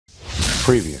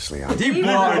Previously on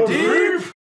Deepwater Deep!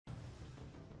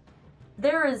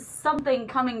 There is something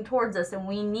coming towards us, and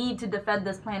we need to defend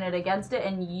this planet against it,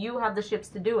 and you have the ships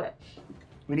to do it.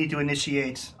 We need to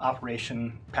initiate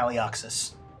Operation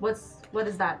Paleoxus. What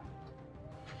is that?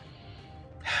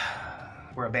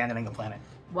 We're abandoning the planet.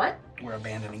 What? We're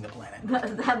abandoning the planet.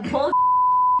 That bull.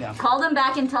 Yeah. Call them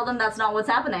back and tell them that's not what's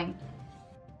happening.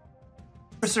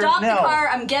 Stop the car,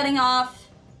 I'm getting off.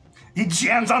 He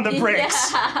jams on the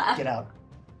brakes. Yeah. Get out.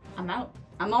 I'm out.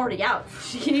 I'm already out.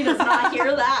 She does not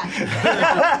hear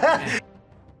that.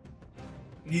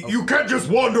 You can't just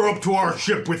wander up to our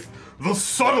ship with the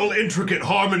subtle, intricate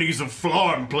harmonies of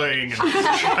Flarm playing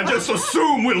and just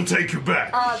assume we'll take you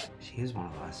back. She is one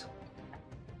of us.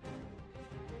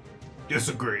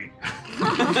 Disagree.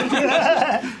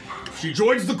 She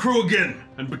joins the crew again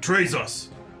and betrays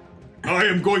us. I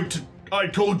am going to I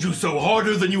told you so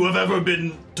harder than you have ever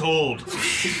been told.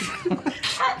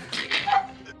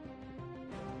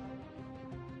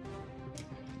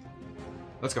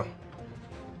 Let's go.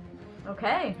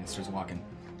 Okay. He starts walking.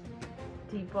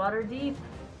 Deepwater Deep.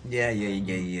 Yeah.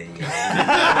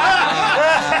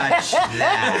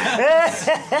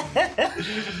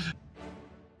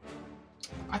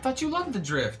 I thought you loved the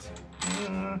drift.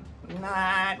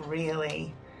 Not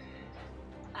really.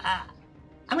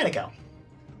 I'm gonna go.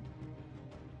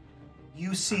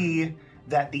 You see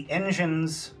that the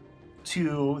engines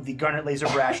to the Garnet Laser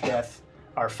Brash Death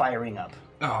are firing up.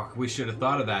 Oh, we should have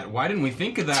thought of that. Why didn't we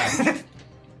think of that?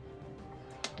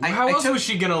 How else was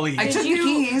she gonna leave? I took the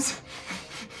keys.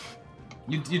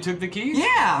 You took the keys?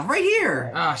 Yeah, right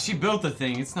here. Ah, she built the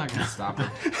thing. It's not gonna stop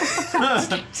her.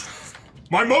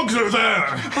 My mugs are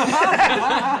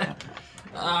there!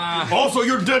 Also,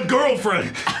 your dead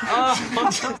girlfriend!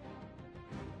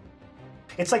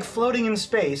 It's like floating in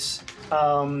space,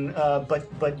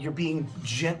 but you're being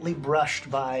gently brushed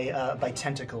by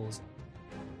tentacles.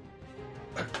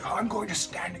 I'm going to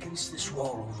stand against this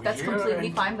wall over That's here.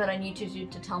 completely fine, but I need you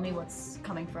to tell me what's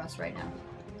coming for us right now.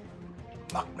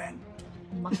 Muckmen.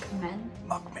 Muckmen?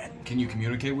 Muckmen. Can you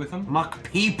communicate with them? Muck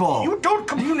people. You don't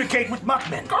communicate with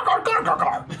muckmen. Gar, gar, gar, gar,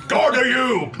 gar. Guard are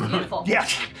you! Beautiful. Yeah.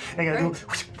 I gotta go.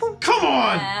 Come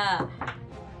on! Yeah.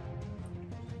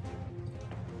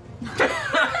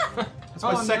 That's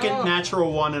my second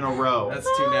natural one in a row. That's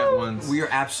two nat ones. We are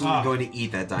absolutely going to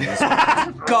eat that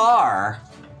dinosaur. Gar.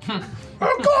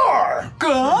 Gar!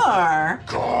 Gar.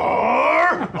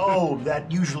 Gar! Oh,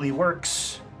 that usually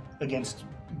works against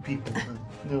people.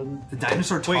 The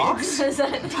dinosaur talks? Did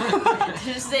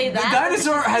you say The that?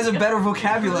 dinosaur has a better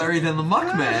vocabulary than the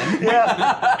Muckman.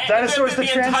 Yeah, dinosaur's the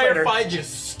entire translator. fight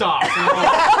just stops.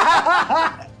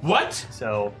 What?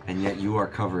 So, And yet you are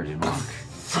covered in muck.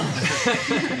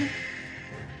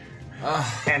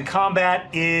 and combat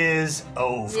is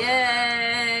over.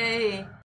 Yay!